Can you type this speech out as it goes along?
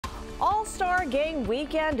All-Star Game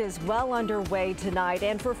weekend is well underway tonight,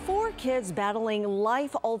 and for 4 kids battling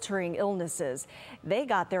life-altering illnesses, they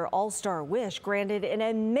got their All-Star wish granted in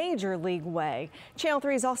a major league way. Channel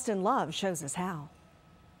 3's Austin Love shows us how.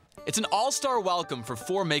 It's an all-star welcome for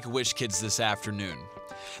 4 Make-A-Wish kids this afternoon.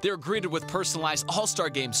 They were greeted with personalized All-Star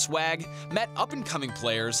Game swag, met up-and-coming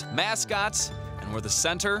players, mascots, and were the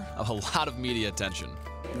center of a lot of media attention.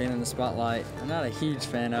 Being in the spotlight, I'm not a huge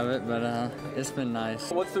fan of it, but it's been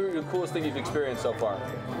nice. What's the coolest thing you've experienced so far?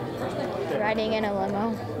 Riding in a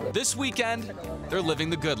limo. This weekend, they're living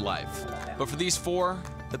the good life. But for these 4,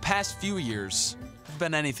 the past few years have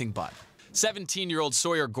been anything but. 17-year-old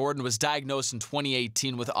Sawyer Gordon was diagnosed in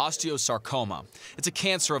 2018 with osteosarcoma. It's a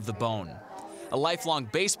cancer of the bone. A lifelong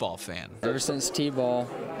baseball fan. Ever since T-ball,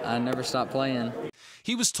 I never stopped playing.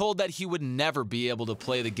 He was told that he would never be able to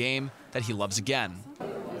play the game that he loves again.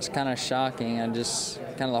 It's kind of shocking. The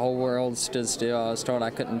whole world stood still. I was told I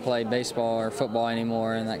couldn't play baseball or football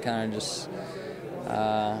anymore, and that kind of just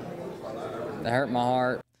that hurt my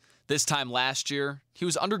heart. This time last year, he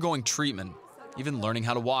was undergoing treatment, even learning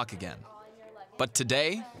how to walk again. But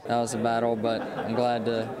today, that was a battle, but I'm glad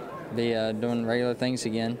to be doing regular things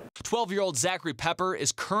again. 12-year-old Zachary Pepper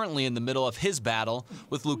is currently in the middle of his battle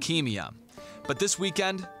with leukemia. But this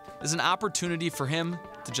weekend is an opportunity for him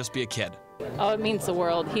to just be a kid. Oh, it means the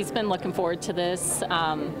world. He's been looking forward to this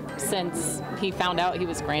since he found out he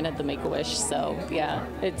was granted the Make-A-Wish. So, yeah,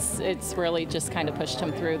 it's really just kind of pushed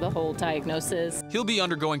him through the whole diagnosis. He'll be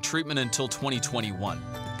undergoing treatment until 2021.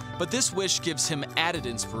 But this wish gives him added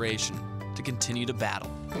inspiration to continue to battle.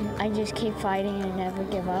 I just keep fighting and never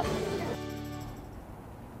give up.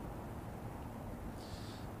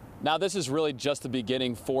 Now, this is really just the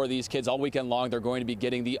beginning for these kids. All weekend long, they're going to be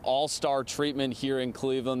getting the all-star treatment here in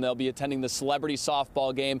Cleveland. They'll be attending the celebrity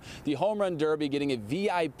softball game, the home run derby, getting a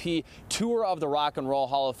VIP tour of the Rock and Roll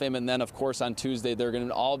Hall of Fame, and then, of course, on Tuesday, they're going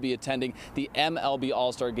to all be attending the MLB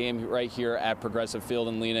All-Star Game right here at Progressive Field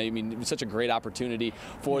in Lena. I mean, it was such a great opportunity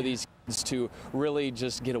for these kids to really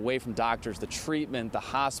just get away from doctors, the treatment, the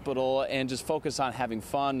hospital, and just focus on having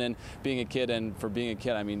fun and being a kid. And for being a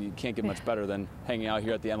kid, I mean, you can't get much better than hanging out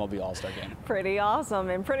here at the MLB All-Star Game. Pretty awesome,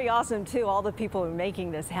 and pretty awesome, too, all the people who are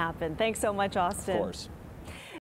making this happen. Thanks so much, Austin. Of course.